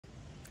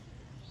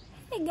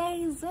Hey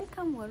guys,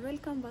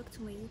 welcome back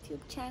to my YouTube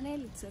channel.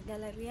 It's your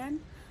Galarian.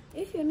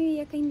 If you're new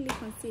here, kindly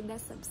consider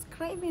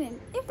subscribing, and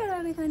if you're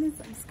a returning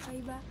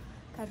subscriber,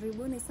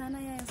 karibuni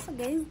sana. So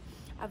guys,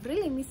 I've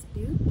really missed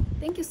you.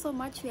 Thank you so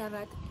much. We are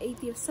at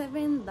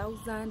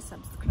 87,000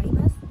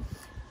 subscribers.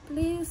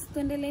 Please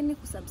tuendeleni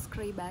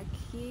kusubscribe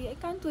aquí. I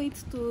can't wait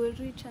to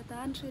reach at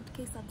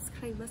 100k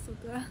subscribers.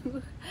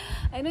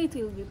 I know it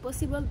will be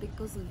possible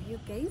because of you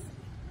guys.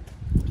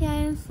 Yeah,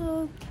 and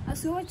so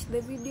as you watch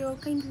the video,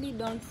 kindly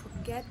don't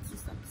forget to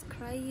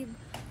subscribe.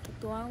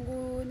 Kitu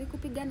wangu ni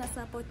kupigana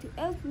support. You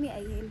help me,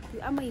 I help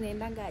you. Ama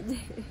inaendanga aje.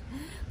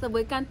 So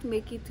we can't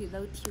make it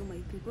without you,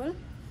 my people.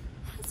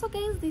 So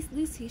guys,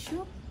 this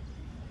issue,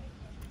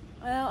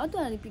 watu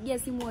wananipigia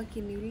simu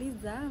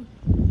wakiniuliza,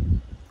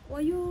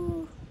 were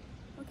you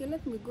okay?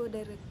 Let me go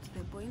direct to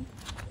the point.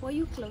 Were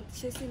you cloud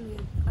chasing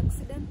with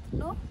accident?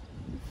 No.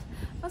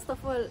 First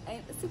of all,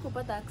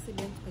 sikupata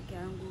accident peke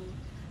yangu.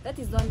 That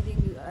is one thing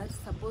you are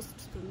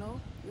supposed to know.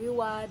 We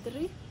were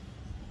three.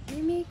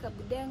 Mimi,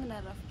 Kabudeng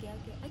na rafiki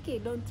yake. Okay, I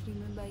don't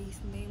remember his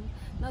name.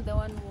 Not the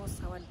one who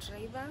was our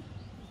driver.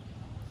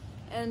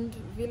 And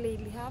really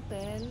it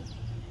happened.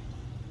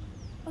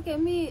 Okay,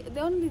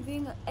 the only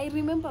thing I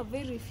remember,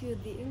 very few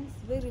things,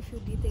 very few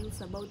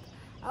details about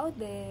how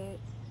the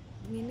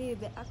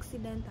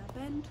accident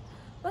happened.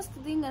 First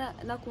thing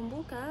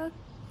nakumbuka,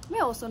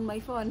 I was on my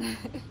phone.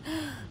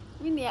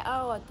 Mimi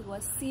hao watu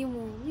wa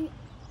simu.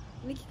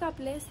 Nikika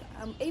place,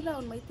 I'm either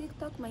on my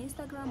TikTok, my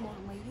Instagram, or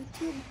my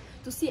YouTube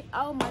to see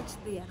how much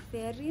they are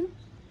faring.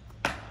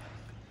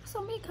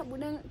 So me,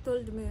 Kabudeng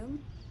told me,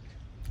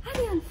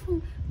 Arian,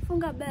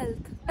 funga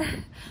belt.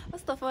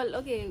 First of all,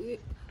 okay,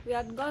 we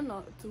had gone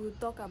to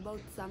talk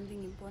about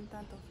something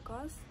important, of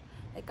course.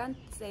 I can't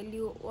tell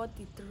you what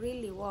it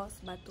really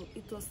was, but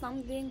it was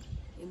something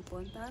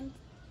important.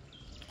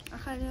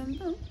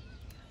 Arian,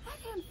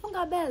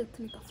 funga belt,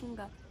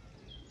 nikafunga.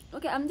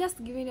 Okay, I'm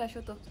just giving you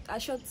a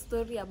short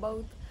story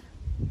about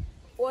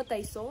what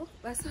I saw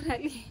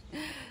personally.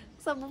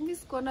 Sababu mimi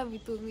sikuona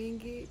vitu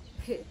mingi.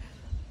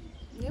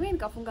 Mimi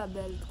nikafunga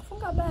belt.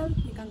 Kufunga belt,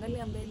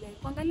 nikaangalia mbele.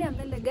 Kuangalia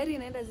mbele gari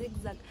inaenda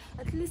zigzag.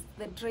 At least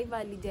the driver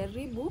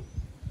alijaribu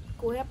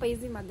kuhepa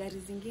hizi magari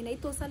zingine.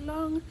 It was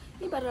along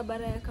ni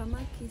barabara ya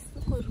Kamaki,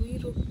 huko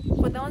Ruiru.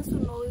 For the ones who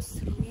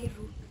knows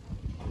Ruiru.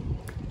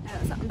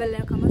 Mbele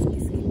ya Kamaki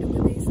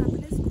kidogo, there is a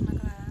place kuna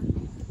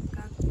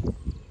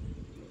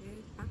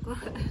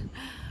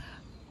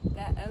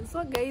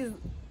so guys,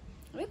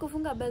 we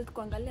kufunga belt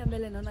kuangalia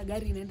mbele naona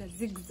gari inaenda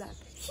zigzag.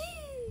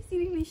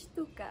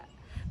 Nilishtuka.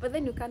 But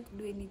then you can't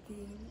do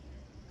anything.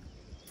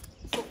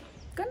 So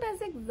kanda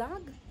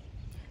zigzag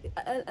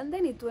and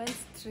then it went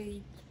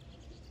straight.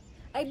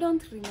 I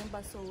don't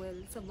remember so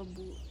well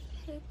sababu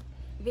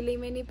vile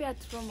imenipea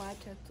trauma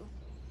acha tu.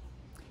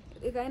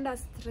 Ikaenda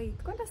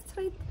straight. Kwenda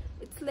straight,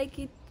 it's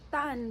like it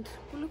turned.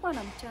 Kulikuwa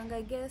na mchanga,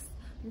 I guess.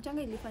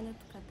 Mchanga ilifanya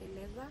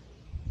tukateleza.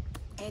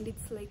 And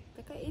it's like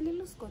I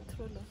lose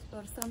control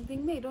or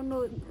something. I don't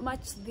know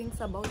much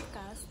things about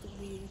cars,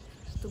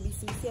 to be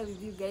sincere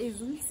with you guys.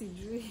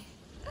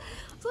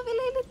 So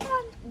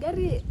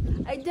gari,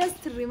 I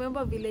just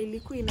remember vile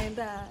ilikuwa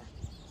inaenda,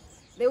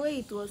 the way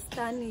it was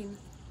turning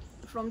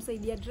from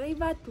side ya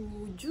driver to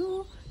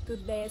juu to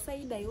the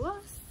side I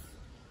was,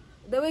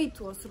 the way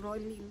it was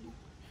rolling,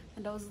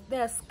 and I was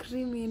there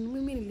screaming.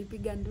 Mimi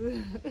nilipiga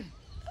nduru.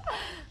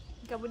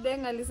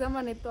 Kabudeng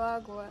alisema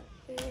nitoagwa.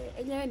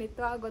 Enyewe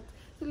nitoagwa.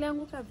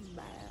 Tulianguka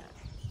vibaya.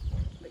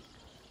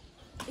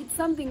 It's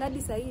something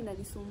hadi sahi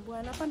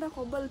inanisumbua. Napanda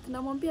kwa bolt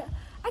namwambia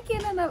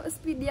akienda na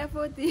speed ya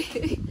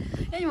 40.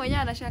 Yeye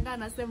mwenyewe anashangaa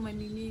anasema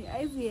nini.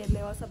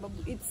 Haizielewa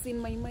sababu it's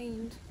in my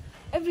mind.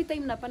 Every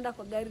time napanda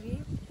kwa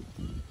gari,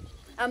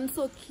 I'm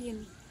so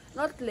keen.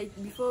 Not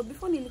like before.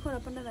 Before nilikuwa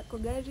napanda kwa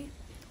gari,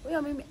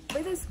 wewe mimi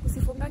bado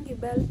sikusifungangi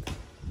belt.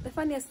 The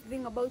funniest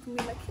thing about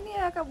me,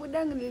 lakini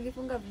Kabudeng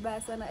nilifunga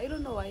vibaya sana. I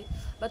don't know why,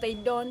 but I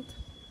don't.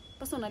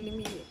 Personally,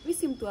 mimi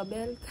si mtu wa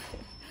belt.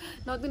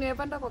 Na watu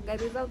nimepanda kwa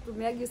gari zao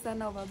tumeagi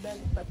sana over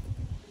belt, but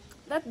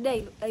that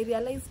day I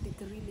realized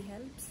it really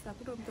helps.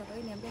 Hakuna mtu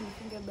anayeniambia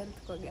nifunge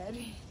belt kwa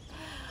gari.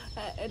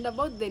 And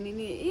about the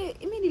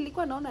mimi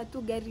nilikuwa naona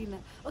tu gari na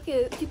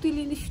okay, kitu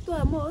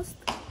ilinishtua most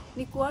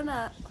ni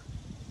kuona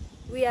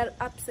we are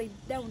upside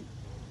down.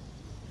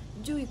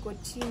 Juu iko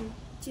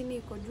chini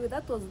iko juu.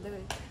 That was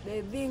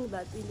the thing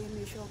that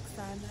ilinishock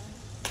sana.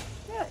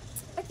 Yeah,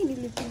 lakini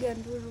nilipiga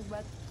nduru,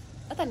 but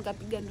hata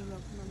nikapiga nduru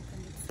hakuna mtu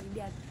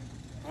angetusaidia.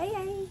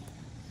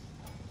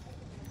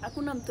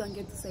 Hakuna mtu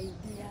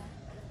angetusaidia.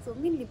 So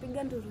mimi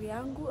nilipiga nduru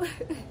yangu.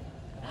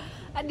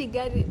 Hadi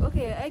gari,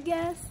 okay, I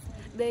guess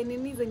the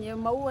zenye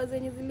maua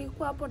zenye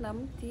zilikuwa hapo na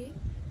mti,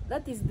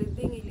 that is the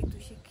thing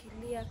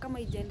ilitushikilia kama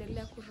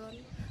ijaendelea kuroll.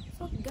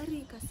 So gari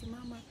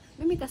ikasimama.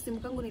 Mimi kasimu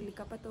kangu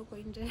nilikapata huko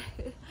nje.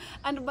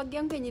 And bag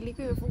yangu yenye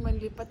ilikuwa imefungwa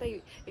nilipata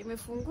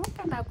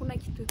imefunguka na hakuna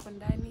kitu iko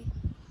ndani.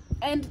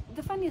 And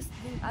the funniest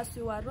thing, as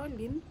we were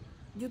rolling,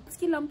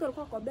 kila mtu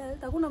alikuwa kwa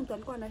belt, hakuna mtu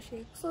alikuwa na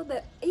shake. So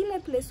ile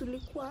place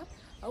ulikuwa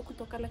au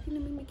kutoka, lakini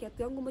mimi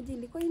kiatu yangu moja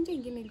ilikuwa nje,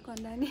 ingine ilikuwa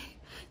ndani.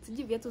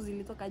 Sijui viatu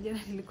zilitoka je, na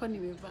nilikuwa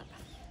nimevaa.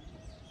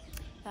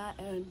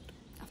 And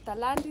after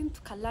landing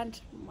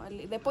tukaland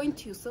the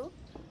point you saw,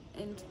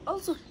 and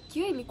also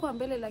kioo ilikuwa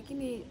mbele,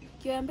 lakini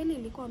kioo ya mbele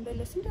ilikuwa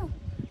mbele, si ndio?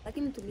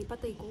 Lakini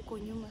tulipata iko huko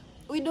nyuma.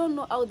 We don't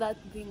know how that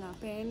thing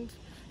happened,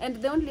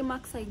 and the only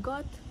marks I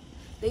got,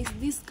 there is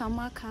this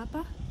kamark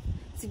hapa,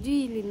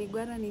 sijui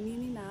ilinigwara ni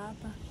nini, na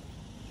hapa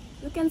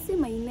you can see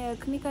my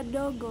neck ni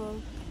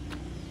kadogo.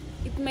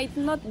 It might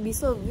not be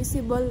so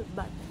visible,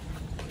 but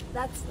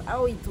that's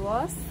how it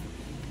was.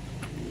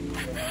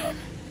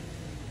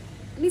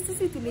 Ni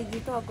sisi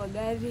tulijitoa kwa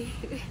gari.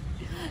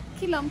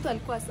 Kila mtu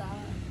alikuwa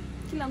sawa,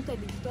 kila mtu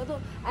alijitoa.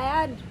 Though I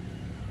had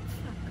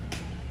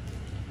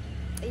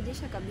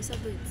ijesha kabisa,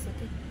 though it's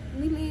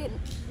okay.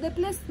 The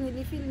place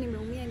nilifeel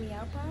nimeumia ni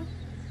hapa,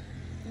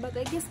 but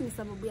I guess ni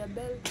sababu ya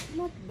belt,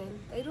 not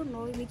belt, I don't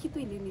know, ni kitu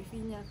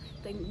ilinifinya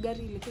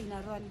gari ilikuwa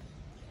ina roll.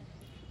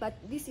 But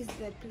this is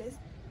the place.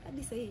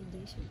 Hadi sasa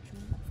ijesha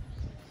uchungu.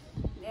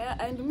 Yeah,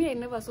 and me, I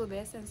never saw the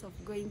essence of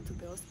going to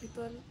the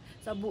hospital.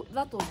 Sababu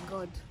that was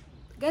God.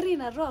 Gari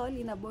ina roll,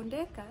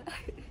 inabondeka.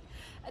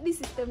 Hadi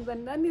system za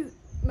ndani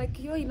na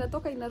kioo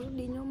inatoka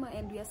inarudi nyuma,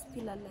 and we are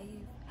still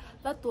alive.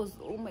 That was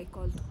my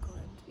call to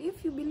God.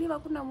 If you believe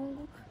hakuna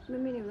Mungu,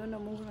 mimi nimeona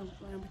Mungu na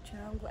macho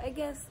yangu. I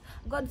guess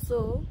God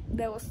saw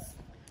there was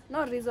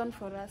no reason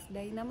for us.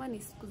 Dainama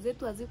ni siku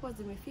zetu hazikuwa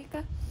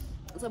zimefika.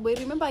 So I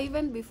remember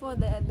even before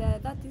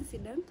that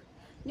incident,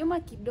 nyuma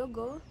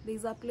kidogo there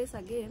is a place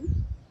again.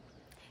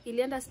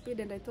 Ilienda speed,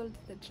 and I told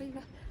the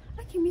driver,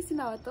 "Aki mimi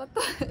sina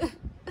watoto."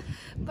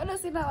 Bado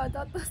sina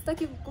watoto,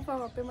 sitaki kukufa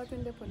mapema,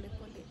 twende pole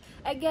pole.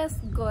 I guess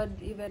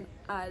God even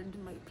heard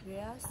my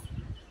prayers.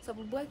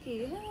 Sababu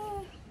yake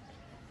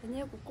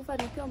yenyewe kukufa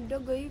nikiwa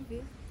mdogo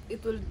hivi,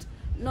 it will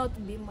not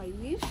be my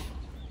wish.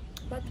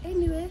 But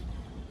anyway,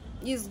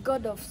 He's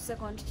God of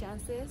second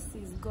chances.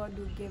 He's God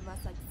who gave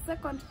us a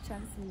second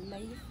chance in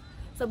life.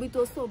 So it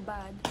was so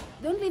bad.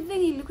 The only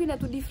thing ilikuwa ina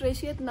to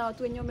differentiate na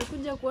watu wenye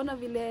wamekuja kuona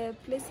vile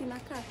place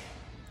inakaa,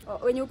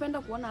 wenye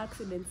upenda kuona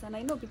accidents, and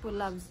I know people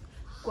loves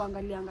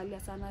kuangalia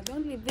sana. The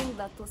only thing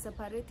that was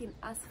separating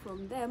us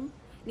from them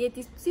ni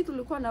eti si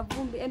tulikuwa na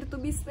vumbi, and to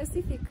be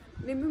specific,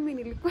 ni mimi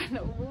nilikuwa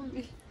na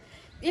vumbi.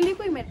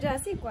 Ilikuwa imejaa,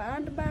 si kwa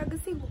handbag,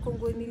 si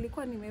kukongo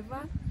nilikuwa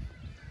nimevaa.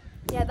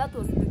 Yeah, that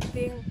was the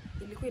thing.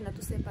 Ilikuwa ina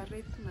to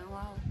separate na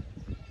wao.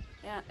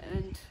 Yeah,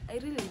 and I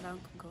really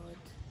thank God.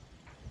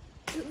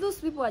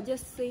 Those people are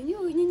just saying,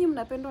 nyinyi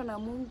mnapendwa na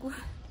Mungu.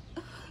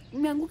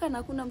 Nimeanguka na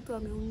hakuna mtu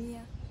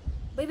ameumia.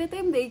 By the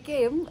time they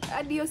came,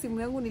 hadi hiyo simu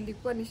yangu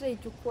nilikuwa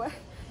nishaichukua.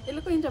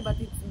 Ilikuwa nje,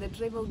 but it's the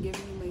driver who gave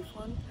me my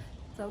phone.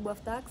 Sababu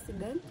after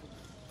accident,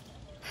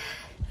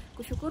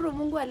 kushukuru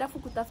Mungu, alafu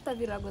kutafuta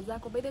virago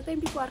zako. By the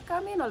time people are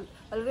coming,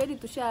 already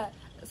to share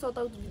sort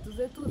out vitu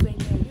zetu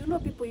zenye. You know,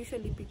 people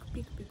usually pick.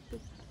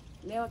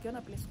 Leo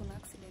wakiona place kuna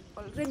accident,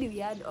 already we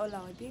had all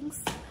our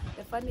things.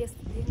 The funniest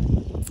thing,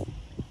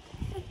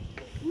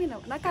 mimi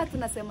nakaa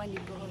tunasema ni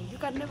God. You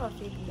can never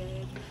fake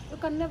death. You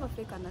can never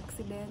fake an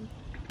accident.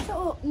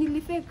 So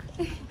nilifake.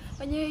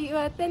 When you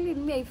are telling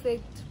me I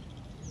faked,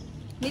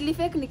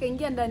 nilifake,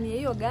 nikaingia ndani ya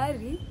hiyo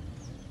gari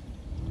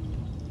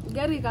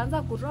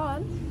ikaanza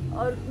kuroll.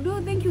 Or do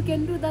you think you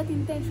can do that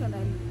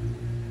intentionally?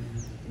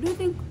 Do you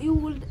think you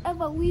would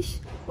ever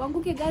wish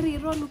wanguke gari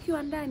roll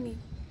ukiwa ndani?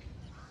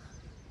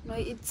 No,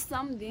 it's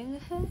something.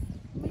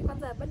 Mimi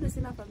kwanza bado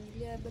sina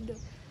familia,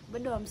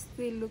 bado I'm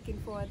still looking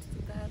forward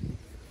to that.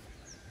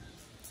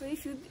 So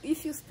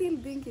if you still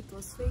think it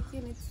was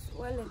faking, it's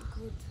well and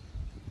good.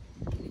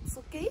 It's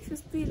okay if you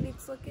still,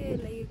 it's okay.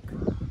 Like,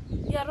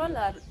 you are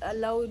all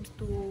allowed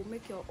to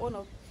make your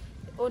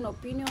own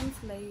opinions.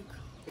 Like,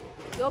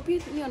 your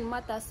opinion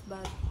matters,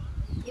 but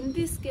in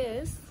this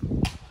case,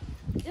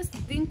 just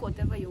think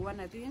whatever you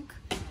wanna think.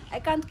 I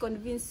can't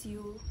convince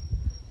you,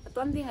 but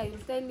one thing I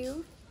will tell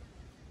you,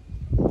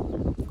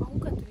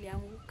 kuanguka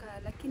tulianguka,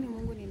 lakini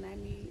Mungu ni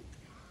nani?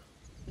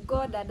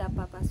 God had a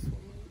purpose for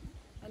me,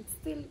 and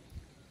still,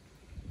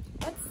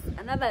 that's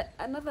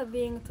another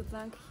thing to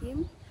thank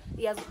Him.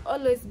 He has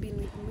always been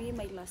with me.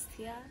 My last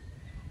year,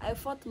 I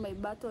fought my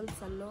battles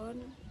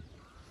alone.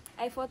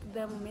 I fought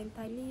them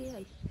mentally.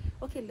 Like,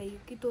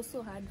 it was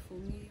so hard for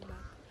me, but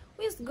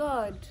with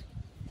God,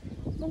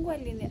 Mungu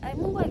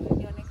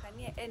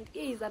alinionekania, and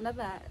here is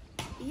another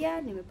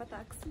year nimepata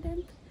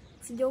accident.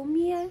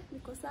 Sijaumia,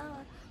 niko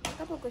sawa.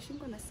 Hapo kwa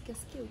shingo nasikia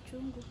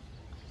uchungu.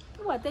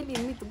 People are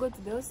telling me to go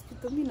to the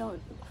hospital. Me now,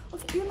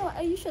 okay, you know,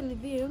 I usually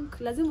think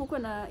lazima uko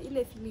na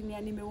ile feeling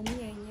ya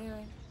nimeumia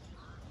yenyewe.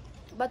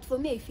 But for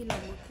me, I feel I'm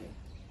okay.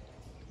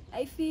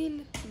 I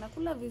feel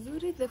nakula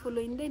vizuri. The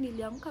following day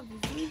niliamka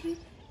vizuri,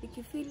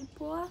 nikifeel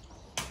poa,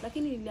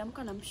 lakini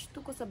niliamka na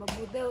mshtuko sababu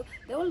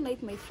the whole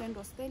night my friend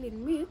was telling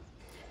me,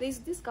 there is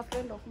this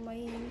friend of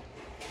mine.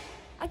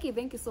 Aki,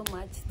 thank you so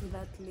much to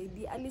that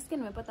lady. Alisikia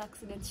nimepata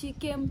accident. She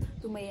came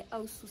to my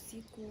house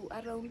usiku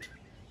around,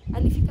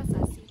 alifika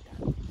saa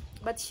 6.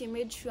 But she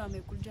made sure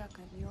amekuja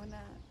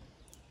akaniona.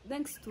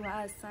 Thanks to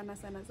her sana.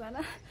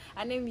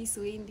 Her name is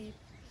Wendy,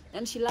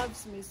 and she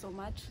loves me so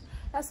much.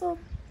 So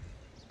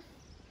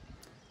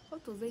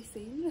what was I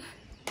saying?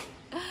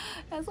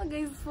 And so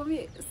guys, for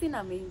me,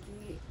 sina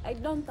mengi. I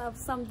don't have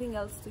something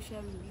else to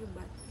share with you,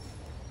 but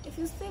if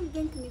you still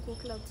think niko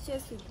cloud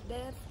chase with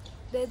death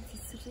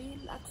is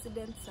real,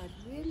 accidents are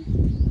real.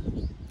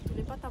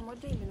 Tulipata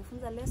moja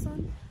ilinifunza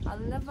lesson. I'll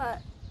never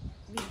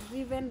be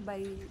driven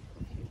by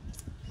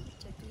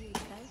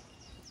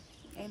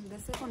and the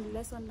second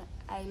lesson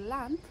I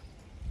learned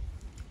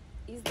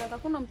is that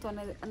hakuna mtu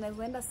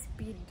anaenda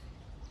speed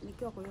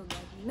nikiwa kwa hiyo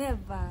gari.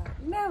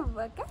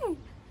 Never. Kai,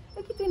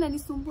 kitu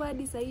inanisumbua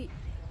hadi sasa,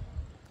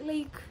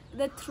 like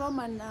the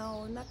trauma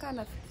now. Nakaa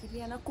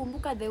nafikiria,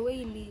 nakumbuka the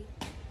way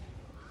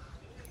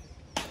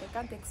I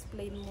can't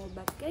explain more,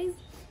 but guys,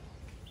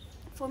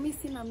 for me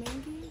sina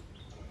mengi.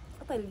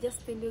 What I'll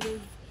just tell you guys,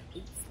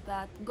 it's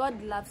that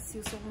God loves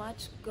you so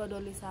much. God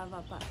always have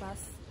a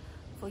purpose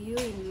for you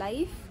in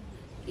life.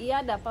 He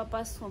had a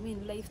purpose for me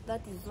in life.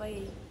 That is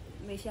why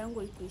maisha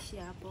yangu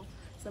ikuishia hapo.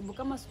 Sababu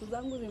kama siku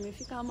zangu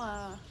zimefika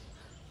ama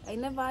I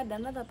never had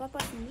another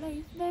purpose in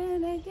life,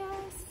 then I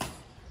guess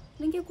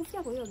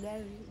ningekufia kwa hiyo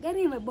gari.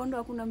 Gari imebondwa,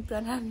 hakuna mtu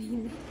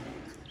anaamini.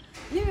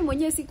 Mimi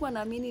mwenyewe sikuwa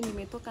naamini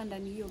nimetoka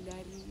ndani hiyo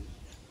gari.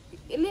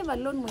 Live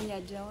alone mwenye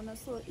hajaona,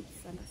 so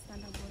it's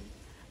understandable.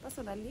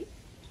 Personally,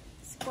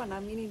 sikuwa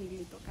naamini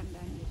nilitoka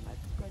ndani,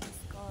 but God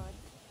is God.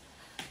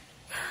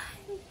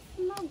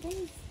 No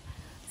guys,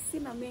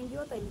 sina mengi.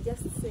 What I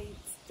just say,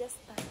 it's just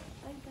that.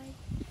 Bye.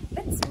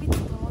 Let's meet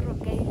tomorrow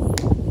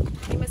guys.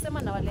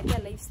 Nimesema nawaletea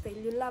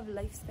lifestyle. You love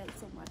lifestyle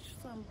so much,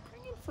 so I'm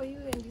praying for you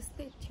and you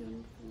stay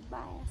tuned.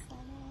 Bye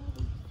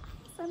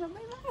sana.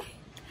 Bye.